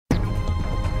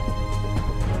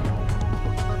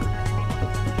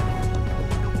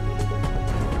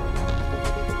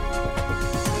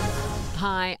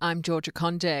Hi, I'm Georgia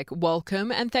Condek. Welcome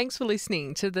and thanks for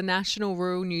listening to the National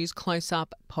Rural News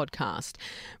Close-Up podcast.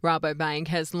 RaboBank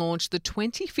has launched the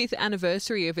 25th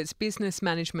anniversary of its business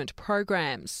management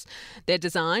programs. They're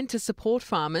designed to support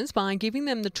farmers by giving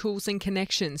them the tools and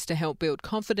connections to help build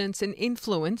confidence and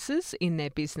influences in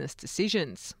their business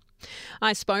decisions.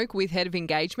 I spoke with Head of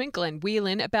Engagement Glenn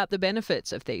Whelan about the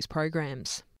benefits of these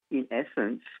programs. In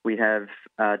essence, we have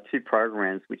two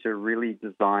programs which are really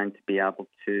designed to be able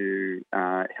to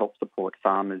help support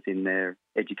farmers in their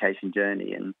education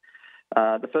journey. And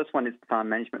the first one is the Farm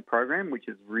Management Program, which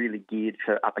is really geared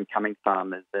for up-and-coming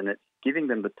farmers, and it's giving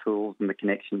them the tools and the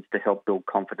connections to help build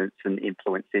confidence and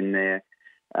influence in their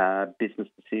business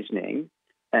decisioning.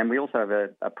 And we also have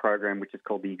a program which is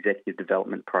called the Executive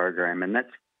Development Program, and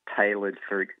that's tailored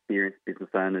for experienced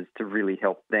business owners to really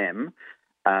help them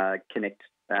connect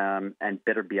and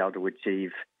better be able to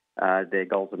achieve their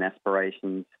goals and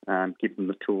aspirations, give them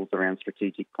the tools around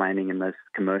strategic planning and those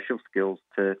commercial skills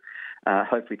to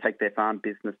hopefully take their farm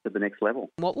business to the next level.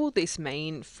 What will this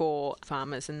mean for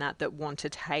farmers and that want to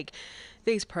take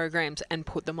these programs and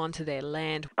put them onto their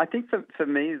land? I think for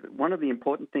me, one of the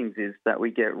important things is that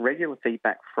we get regular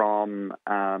feedback from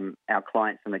our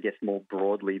clients and I guess more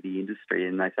broadly the industry,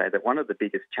 and they say that one of the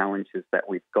biggest challenges that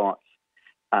we've got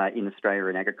in Australia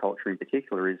and agriculture in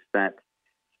particular is that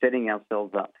setting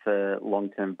ourselves up for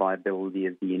long-term viability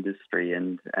of the industry,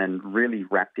 and really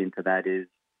wrapped into that is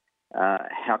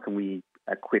how can we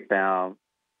equip our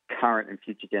current and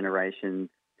future generations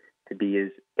to be as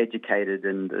educated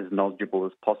and as knowledgeable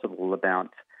as possible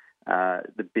about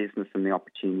the business and the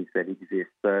opportunities that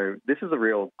exist. So this is a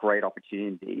real great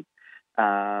opportunity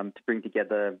to bring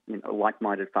together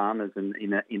like-minded farmers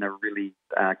in a really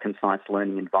concise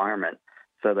learning environment,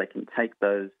 so they can take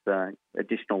those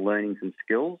additional learnings and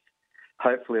skills,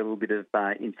 hopefully a little bit of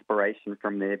inspiration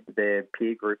from their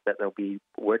peer group that they'll be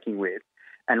working with,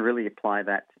 and really apply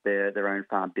that to their own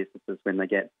farm businesses when they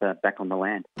get back on the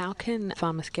land. How can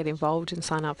farmers get involved and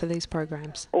sign up for these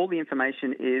programs? All the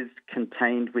information is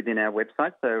contained within our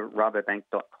website, so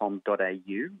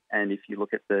rabobank.com.au, and if you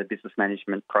look at the Business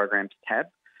Management Programs tab,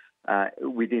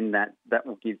 within that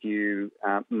will give you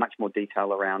much more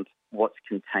detail around what's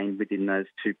contained within those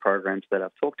two programs that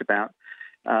I've talked about,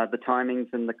 the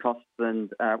timings and the costs and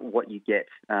what you get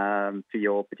for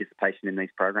your participation in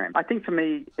these programs. I think for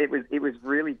me, it was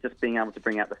really just being able to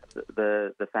bring out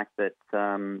the fact that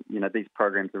these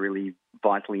programs are really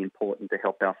vitally important to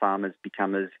help our farmers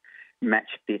become as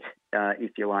match fit,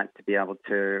 if you like, to be able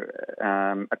to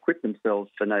equip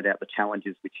themselves for no doubt the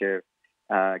challenges which are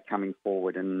coming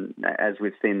forward. And as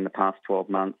we've seen in the past 12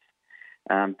 months,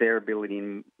 their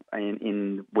ability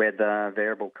in weather,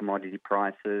 variable commodity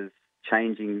prices,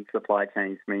 changing supply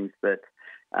chains means that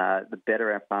the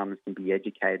better our farmers can be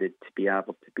educated to be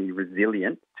able to be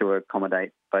resilient to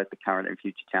accommodate both the current and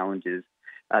future challenges,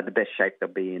 the best shape they'll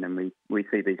be in. And we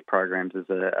see these programs as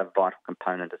a vital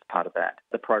component as part of that.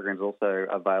 The program's also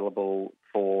available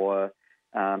for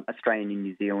Australian and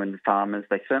New Zealand farmers.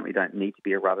 They certainly don't need to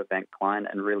be a RaboBank client,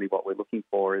 and really what we're looking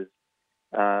for is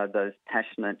those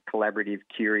passionate, collaborative,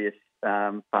 curious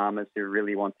farmers who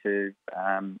really want to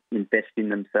invest in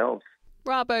themselves.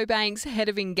 RaboBank's Head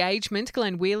of Engagement,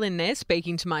 Glenn Whelan, there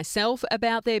speaking to myself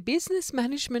about their business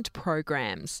management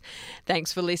programs.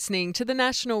 Thanks for listening to the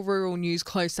National Rural News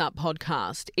Close-Up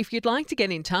podcast. If you'd like to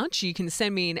get in touch, you can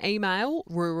send me an email,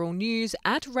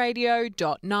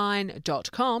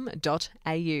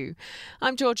 ruralnews@radio.9.com.au.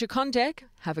 I'm Georgia Condek.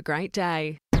 Have a great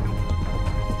day.